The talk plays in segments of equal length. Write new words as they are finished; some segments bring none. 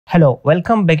Hello,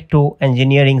 welcome back to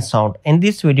Engineering Sound. In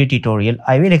this video tutorial,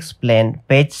 I will explain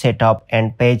page setup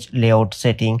and page layout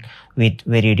setting with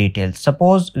very details.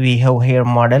 Suppose we have here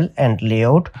model and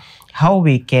layout, how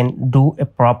we can do a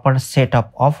proper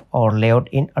setup of our layout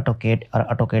in AutoCAD or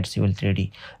AutoCAD Civil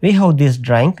 3D. We have this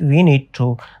drawing, we need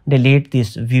to delete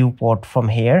this viewport from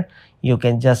here. You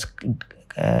can just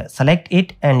select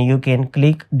it and you can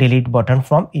click delete button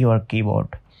from your keyboard.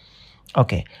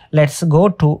 Okay, let's go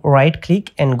to right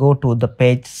click and go to the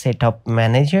page setup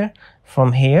manager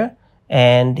from here,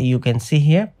 and you can see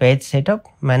here page setup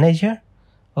manager.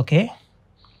 Okay,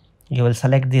 you will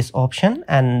select this option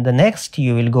and the next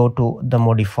you will go to the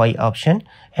modify option,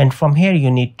 and from here you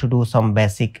need to do some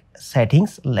basic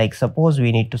settings. Like suppose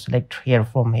we need to select here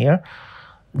from here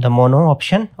the mono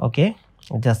option. Okay,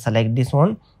 just select this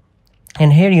one,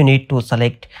 and here you need to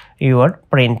select your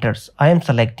printers. I am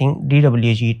selecting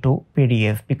DWG to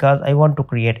PDF because I want to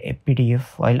create a PDF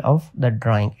file of the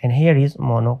drawing, and here is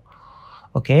mono.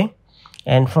 Okay,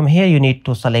 and from here you need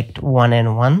to select 1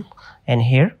 and 1, and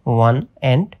here 1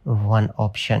 and 1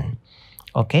 option.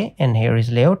 Okay, and here is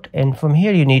layout, and from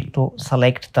here you need to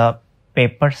select the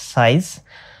paper size.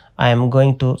 I am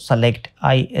going to select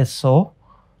ISO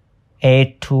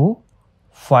A2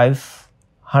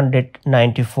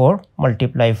 594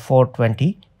 multiply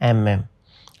 420 mm.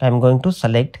 I'm going to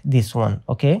select this one.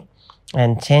 Okay,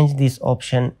 and change this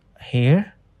option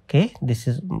here. Okay, this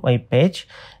is my page.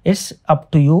 It's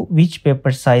up to you which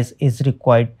paper size is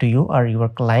required to you or your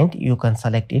client. You can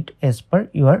select it as per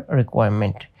your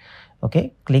requirement.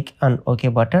 Okay, click on OK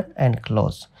button and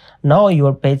close. Now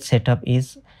your page setup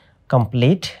is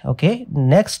complete. Okay,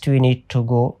 next we need to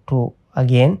go to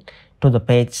again to the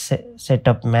page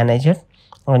setup manager,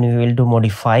 and we will do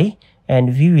modify,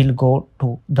 and we will go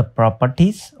to the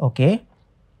properties. Okay,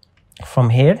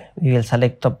 from here we will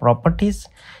select the properties.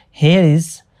 Here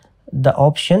is the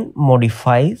option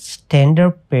modify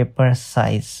standard paper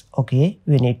size. Okay,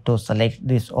 we need to select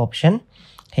this option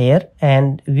here,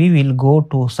 and we will go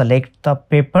to select the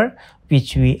paper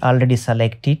which we already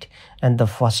selected and the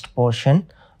first portion.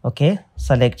 Okay,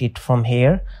 select it from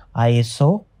here,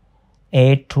 ISO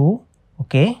A2.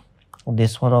 Okay,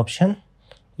 this one option.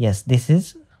 Yes, this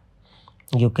is,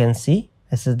 you can see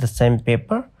this is the same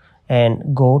paper,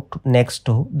 and go to next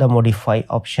to the modify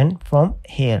option from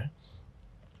here.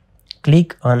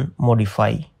 Click on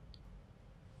modify.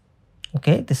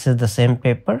 Okay, this is the same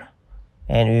paper,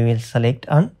 and we will select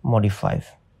on modify.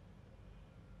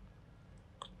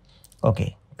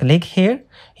 Okay, click here.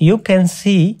 You can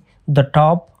see the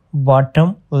top,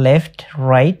 bottom, left,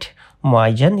 right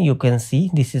margin. You can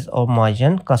see this is our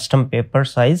margin, custom paper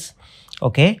size.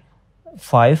 Okay,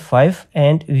 5,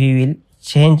 and we will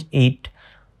change it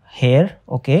here.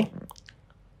 Okay,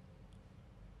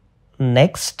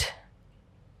 next.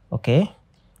 Okay,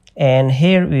 and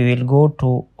here we will go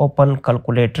to open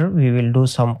calculator. We will do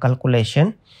some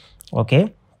calculation.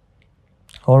 Okay,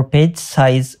 our page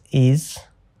size is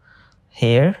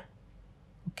here.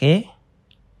 Okay,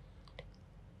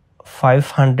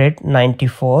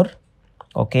 594.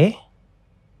 Okay,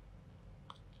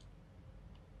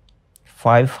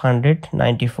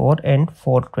 594 and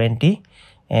 420,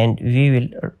 and we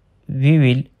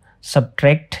will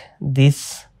subtract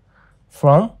this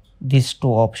from these two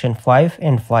options, 5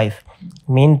 and 5,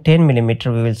 mean 10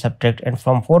 millimeter we will subtract, and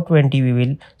from 420 we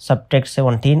will subtract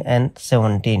 17 and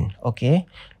 17. Okay,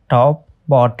 top,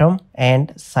 bottom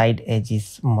and side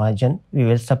edges margin we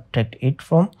will subtract it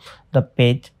from the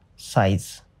page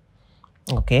size.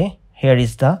 Okay, here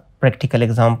is the practical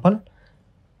example.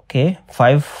 Okay,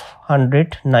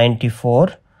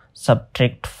 594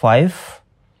 subtract 5.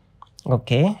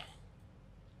 Okay,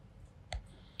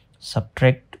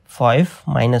 subtract 5,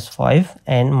 minus 5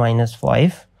 and minus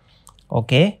 5.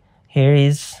 Okay, here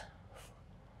is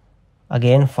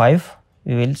again 5,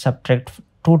 we will subtract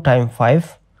 2 times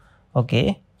 5.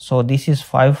 Okay, so this is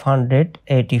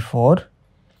 584.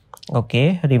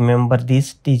 Okay, remember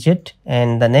this digit,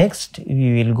 and the next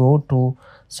we will go to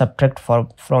subtract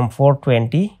from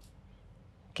 420.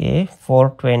 Okay,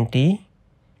 420,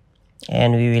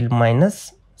 and we will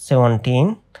minus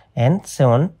 17 and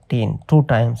 17, 2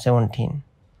 times 17.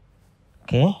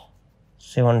 Okay,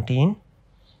 17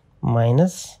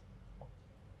 minus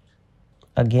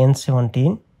again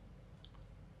 17.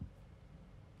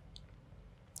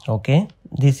 Okay,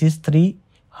 this is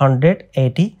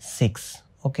 386.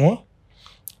 Okay,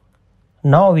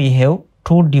 now we have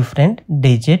two different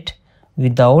digit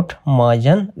without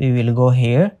margin. We will go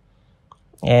here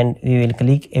and we will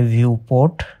click a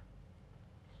viewport.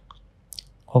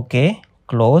 Okay,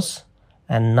 close,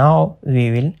 and now we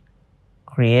will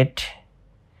create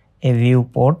a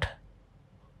viewport.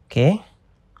 Okay,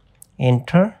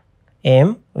 enter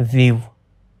mv.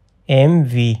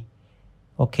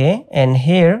 Okay, and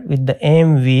here with the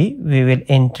mv we will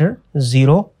enter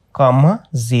 0,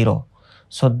 0.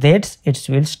 So that's it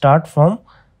will start from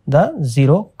the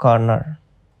 0 corner.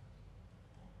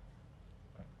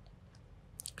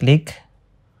 Click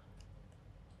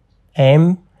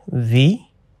mv.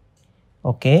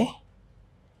 Okay,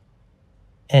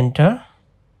 enter.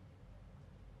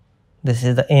 This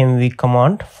is the mv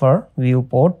command for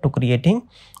viewport to creating,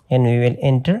 and we will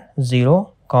enter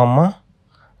 0,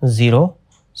 0.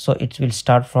 So it will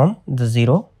start from the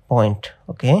 0 point.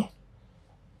 Okay,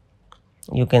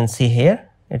 you can see here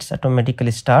it's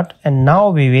automatically start, and now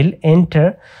we will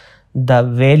enter the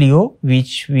value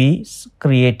which we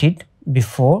created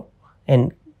before.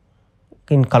 And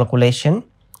in calculation,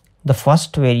 the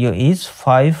first value is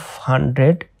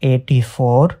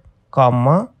 584,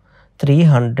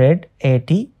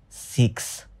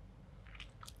 386.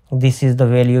 This is the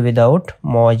value without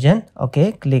margin.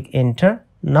 Okay, click enter.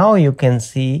 Now you can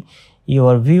see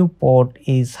your viewport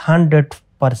is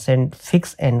 100%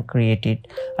 fixed and created.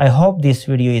 I hope this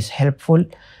video is helpful.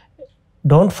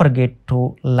 Don't forget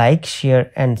to like,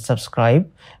 share and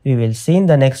subscribe. We will see in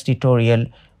the next tutorial.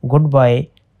 Goodbye.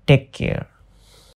 Take care.